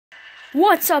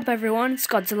What's up everyone, it's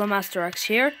Godzilla Master X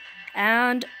here,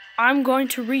 and I'm going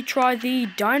to retry the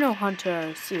Dino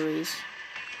Hunter series.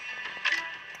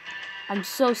 I'm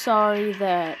so sorry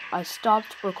that I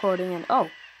stopped recording and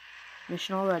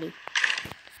mission already.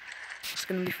 It's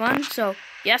gonna be fun, so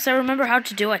yes, I remember how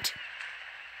to do it.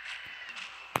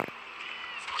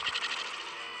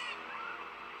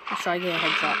 Let's try to get a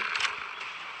headshot.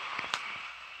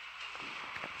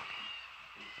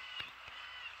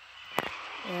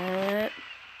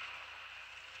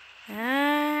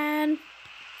 And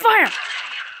fire!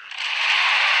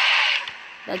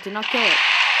 That did not kill it.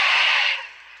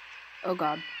 Oh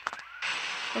god.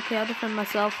 Okay, I'll defend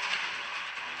myself.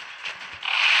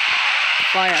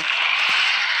 Fire.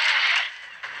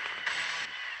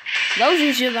 That was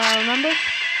easier than I remember.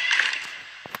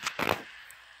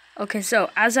 Okay, so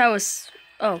as I was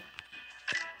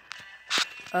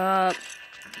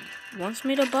wants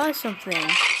me to buy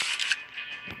something.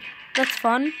 That's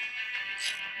fun.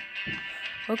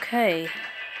 Okay.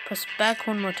 Press back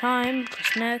one more time.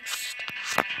 Press next.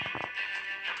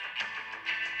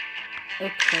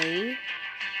 Okay.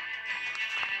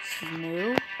 This is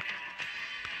new.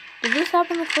 Did this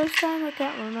happen the first time? I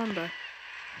can't remember.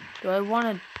 Do I want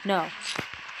to? No.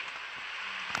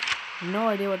 No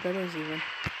idea what that is even.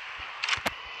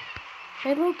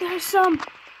 Hey, look, there's some.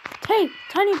 Hey,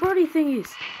 tiny birdie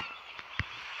thingies.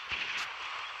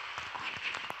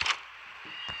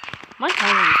 My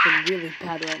timing has been really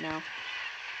bad right now.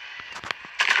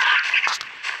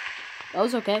 That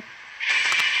was okay.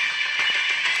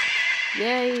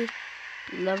 Yay.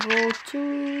 Level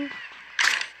 2.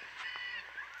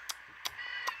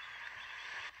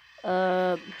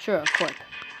 Sure, quick.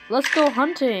 Let's go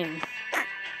hunting.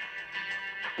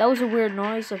 That was a weird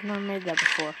noise. I've never made that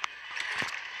before.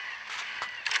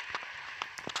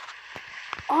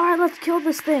 Alright, let's kill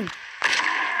this thing.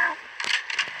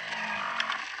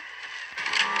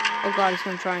 Oh god, it's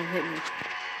gonna try and hit me.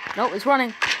 Nope, it's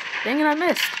running. Dang it, I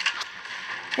missed.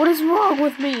 What is wrong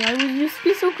with me? I used to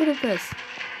be so good at this.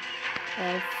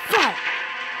 Fire!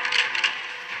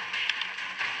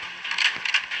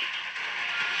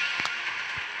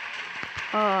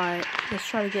 Alright, let's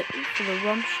try to get for the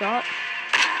rump shot.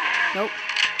 Nope.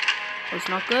 That's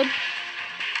not good.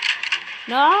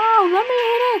 No, let me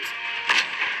hit it!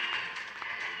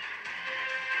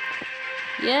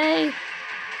 Yay!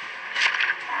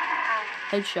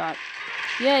 Headshot.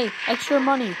 Yay, extra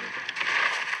money.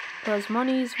 Because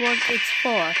money's what it's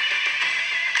for.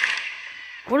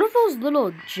 What are those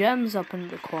little gems up in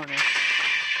the corner?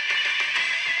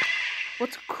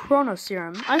 What's a Chrono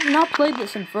Serum? I've not played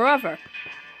this in forever.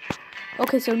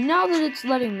 Okay, so now that it's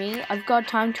letting me, I've got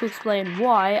time to explain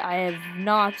why I have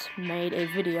not made a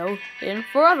video in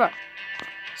forever.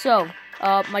 So,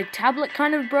 my tablet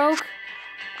kind of broke,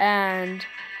 and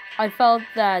I felt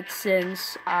that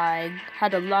since I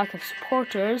had a lack of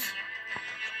supporters,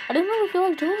 I didn't really feel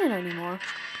like doing it anymore.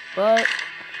 But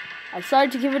I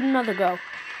decided to give it another go.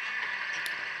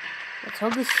 Let's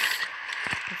hope this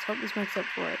makes up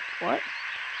for it. What?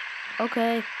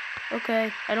 Okay,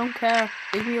 I don't care.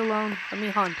 Leave me alone. Let me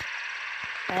hunt.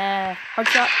 Heart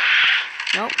shot.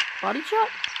 Nope. Body shot?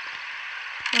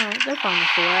 Alright, they're fine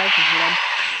with the way I can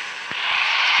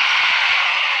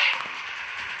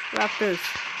hit them. Raptors.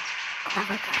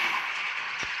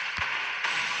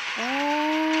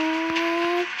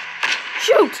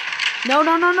 Shoot! No.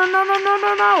 Die.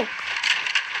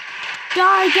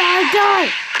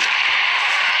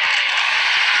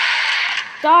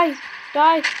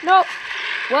 No.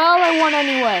 Well, I won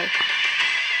anyway.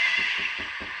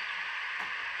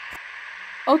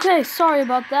 Okay, sorry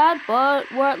about that, but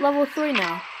we're at level 3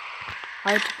 now.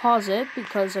 I had to pause it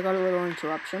because I got a little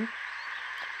interruption.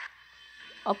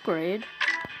 Upgrade.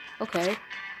 Okay.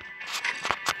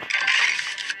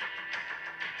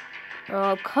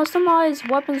 Customize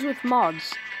weapons with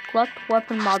mods. Collect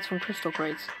weapon mods from crystal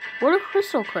crates. What are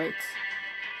crystal crates?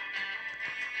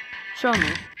 Show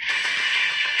me.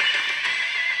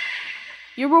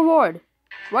 Your reward.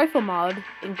 Rifle mod.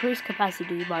 Increase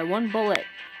capacity by 1 bullet.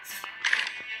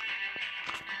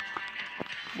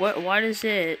 Why does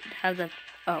it have the...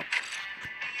 Oh.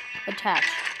 Attach.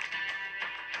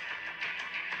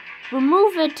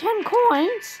 Remove it 10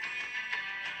 coins?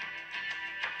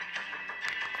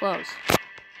 Close.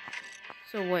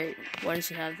 So wait, why does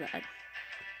it have that?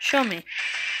 Show me.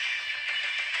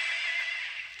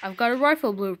 I've got a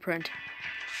rifle blueprint.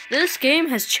 This game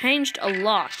has changed a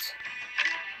lot.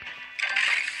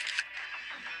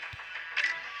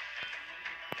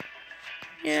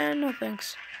 Yeah, no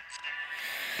thanks.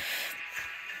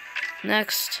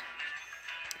 Next.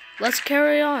 Let's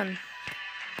carry on.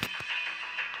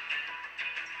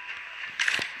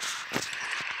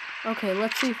 Okay,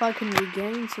 let's see if I can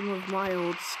regain some of my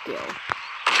old skill.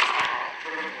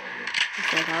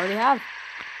 Looks like I already have.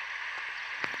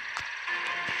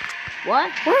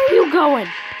 What? Where are you going?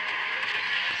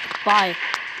 Bye.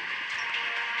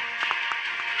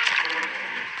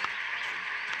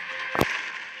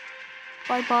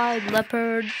 Bye-bye,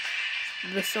 leopard,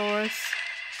 the source.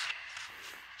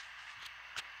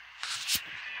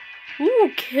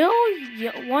 Ooh, kill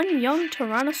one young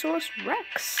Tyrannosaurus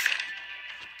Rex.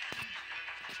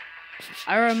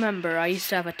 I remember I used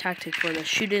to have a tactic for this.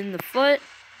 Shoot it in the foot.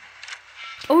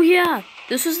 Oh yeah,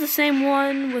 this was the same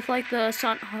one with like the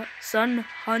sun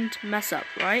hunt mess up,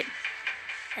 right?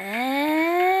 And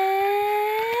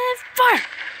fire!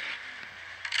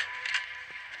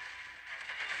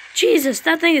 Jesus,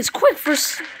 that thing is quick for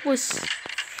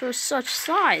such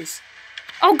size.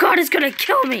 Oh god, it's gonna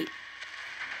kill me!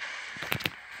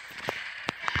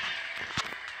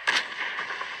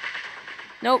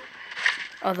 Nope.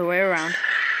 Other way around.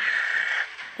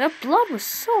 That blood was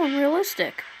so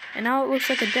unrealistic. And now it looks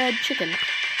like a dead chicken.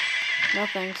 No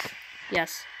thanks.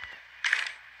 Yes.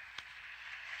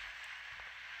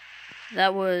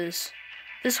 That was...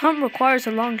 This hunt requires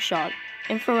a long shot.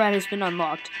 Infrared has been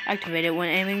unlocked. Activate it when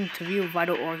aiming to view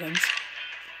vital organs.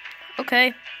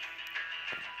 Okay.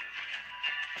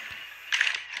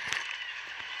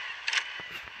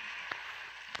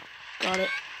 Got it.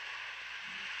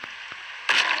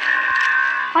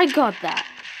 I got that.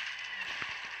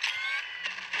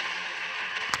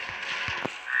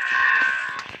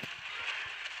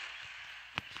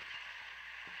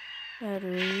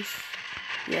 Batteries.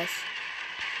 Yes.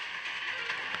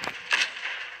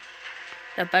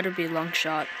 That better be a long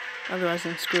shot. Otherwise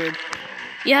I'm screwed.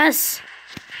 Yes!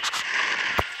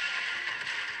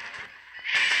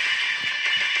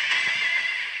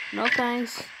 No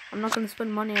thanks. I'm not gonna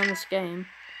spend money on this game.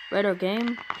 Later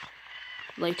game.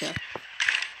 Later.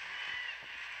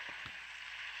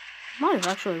 Might have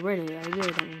actually rated it. I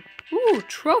really don't. Ooh,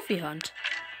 trophy hunt.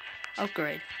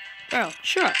 Upgrade. Barrel.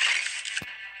 Sure.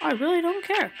 I really don't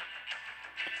care.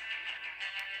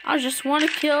 I just want to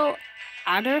kill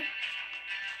Adder.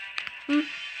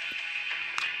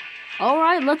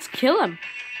 Alright, let's kill him.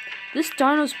 This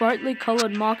dino's brightly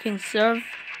colored markings serve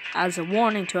as a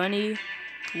warning to any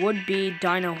would-be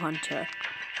dino hunter.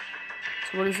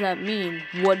 So what does that mean?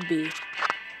 Would-be.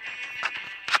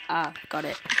 Ah, got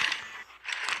it.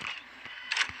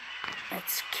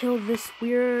 Let's kill this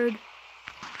weird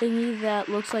thingy that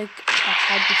looks like a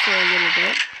hadrosaur a little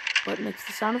bit, but makes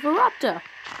the sound of a raptor.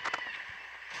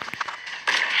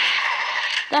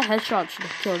 That headshot should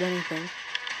have killed anything.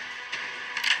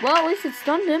 Well, at least it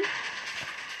stunned him.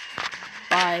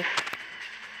 Bye.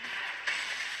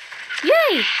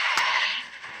 Yay!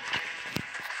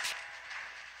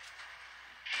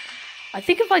 I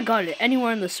think if I got it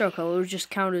anywhere in the circle, it would just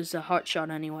count as a heart shot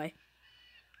anyway.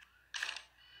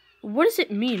 What does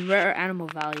it mean, rare animal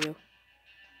value?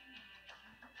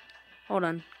 Hold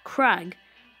on. Crag.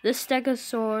 This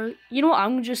stegosaur... You know what?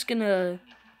 I'm just gonna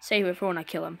save it for when I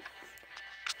kill him.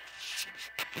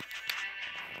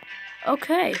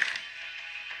 Okay.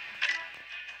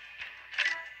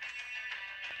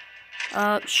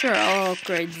 Sure, I'll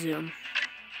upgrade zoom.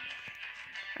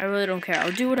 I really don't care.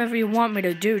 I'll do whatever you want me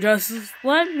to do. Just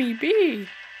let me be.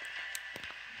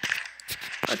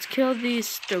 Let's kill these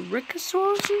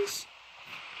Styracosaurus.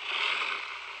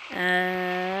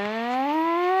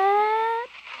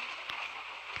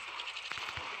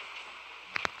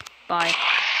 Bye.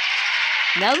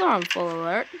 Now they're on full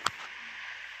alert.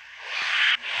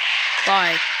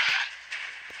 Bye.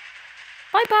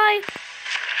 Bye-bye.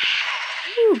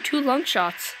 Ooh, 2 lung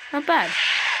shots. Not bad.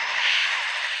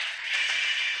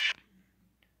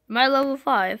 Am I level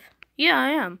 5? Yeah, I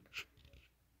am.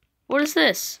 What is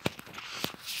this?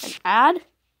 An ad?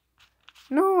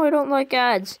 No, I don't like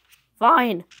ads.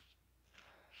 Fine.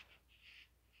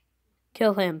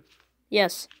 Kill him.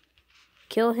 Yes.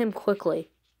 Kill him quickly.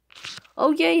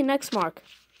 Oh yay, next mark.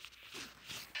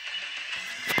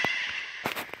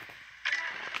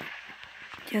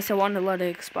 Guess I want to let it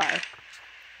expire.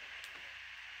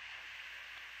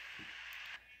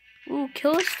 Ooh,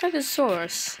 kill a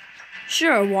Stegosaurus.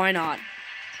 Sure, why not?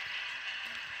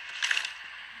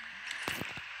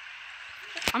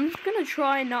 I'm gonna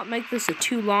try and not make this a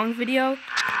too long video,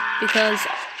 because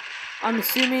I'm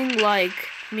assuming, like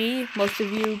me, most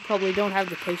of you probably don't have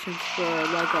the patience for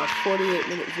like a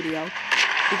 48-minute video,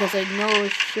 because I know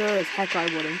sure as heck I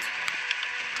wouldn't.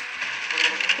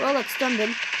 Well, that stunned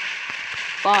him.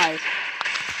 Bye.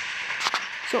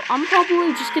 So I'm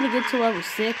probably just gonna get to level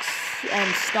 6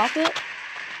 and stop it.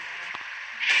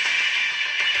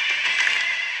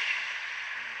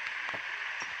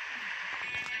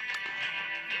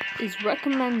 is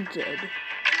recommended.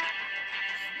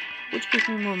 Which gives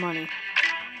me more money?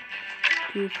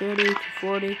 230,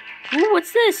 240. Ooh,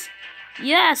 what's this?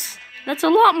 Yes! That's a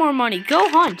lot more money. Go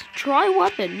hunt. Try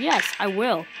weapon. Yes, I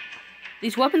will.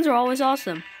 These weapons are always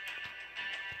awesome.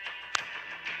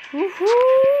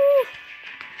 Woohoo!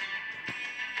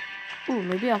 Ooh,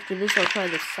 maybe after this I'll try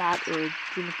the sat or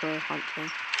juniper hunt thing.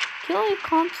 Killing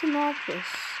Compsognathus.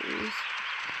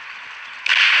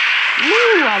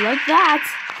 Ooh, I like that.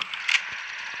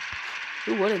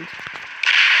 Who wouldn't?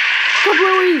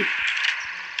 Kablooey!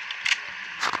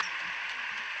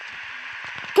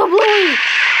 Kablooey!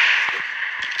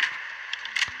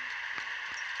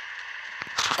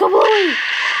 Kablooey!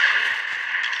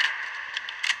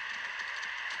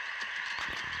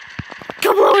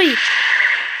 Kablooey!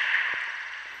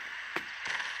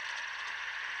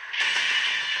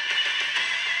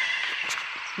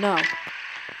 No.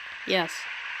 Yes.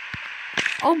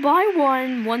 I'll buy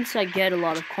one once I get a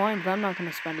lot of coin, but I'm not going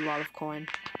to spend a lot of coin.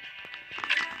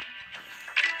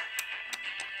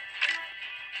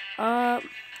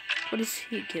 What does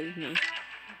he give me?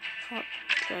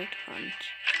 Object hunt.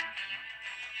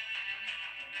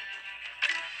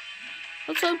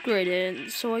 Let's upgrade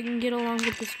it so I can get along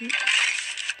with this.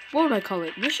 What would I call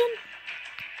it? Mission?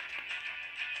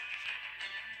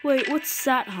 Wait, what's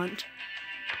sat hunt?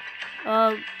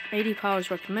 80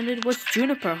 powers recommended. What's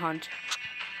juniper hunt?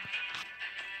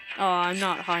 Oh, I'm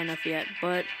not high enough yet,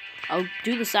 but I'll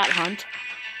do the sat hunt.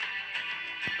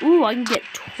 Ooh, I can get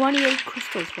 28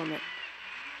 crystals from it.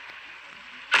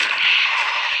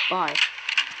 Bye.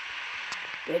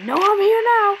 Didn't know I'm here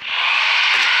now.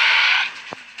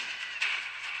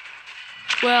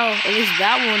 Well, at least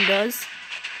that one does.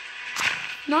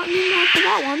 Not anymore for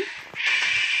that one.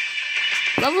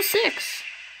 Level 6.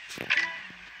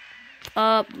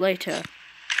 Later.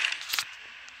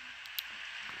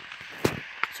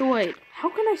 So wait, how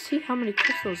can I see how many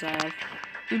crystals I have?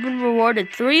 We've been rewarded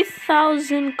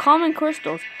 3,000 common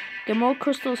crystals. Get more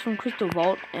crystals from Crystal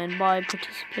Vault and by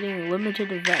participating in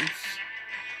limited events.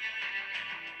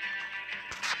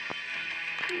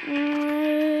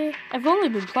 I've only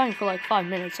been playing for like 5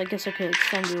 minutes. I guess I could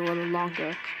extend it a little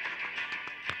longer.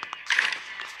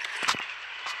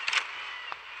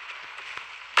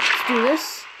 Let's do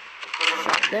this.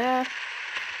 Shot there.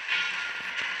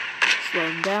 Slow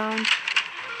him down.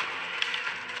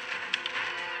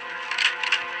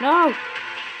 No!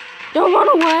 Don't run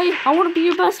away! I want to be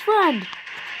your best friend!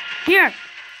 Here!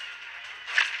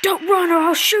 Don't run or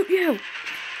I'll shoot you!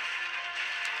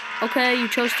 Okay, you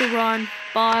chose to run.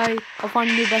 Bye. I'll find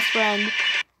a new best friend.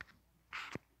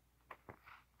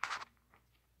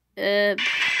 I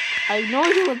have no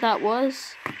idea what that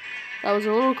was. That was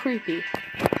a little creepy.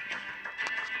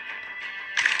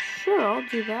 Sure, I'll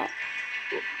do that.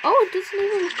 Oh, it doesn't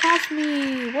even cost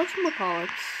me whatchamacallits.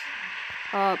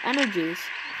 Energies.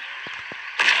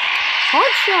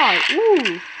 Hardshot!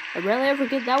 Ooh! I rarely ever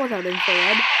get that without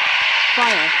infrared.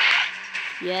 Fire.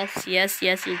 Yes, yes,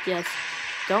 yes, yes, yes.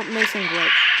 Don't miss and glitch.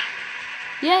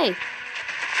 Yay! Ooh,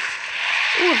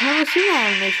 I've never seen that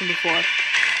animation before.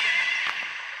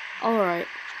 Alright.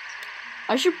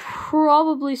 I should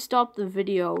probably stop the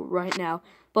video right now.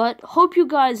 But hope you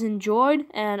guys enjoyed,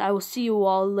 and I will see you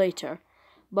all later.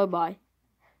 Bye-bye.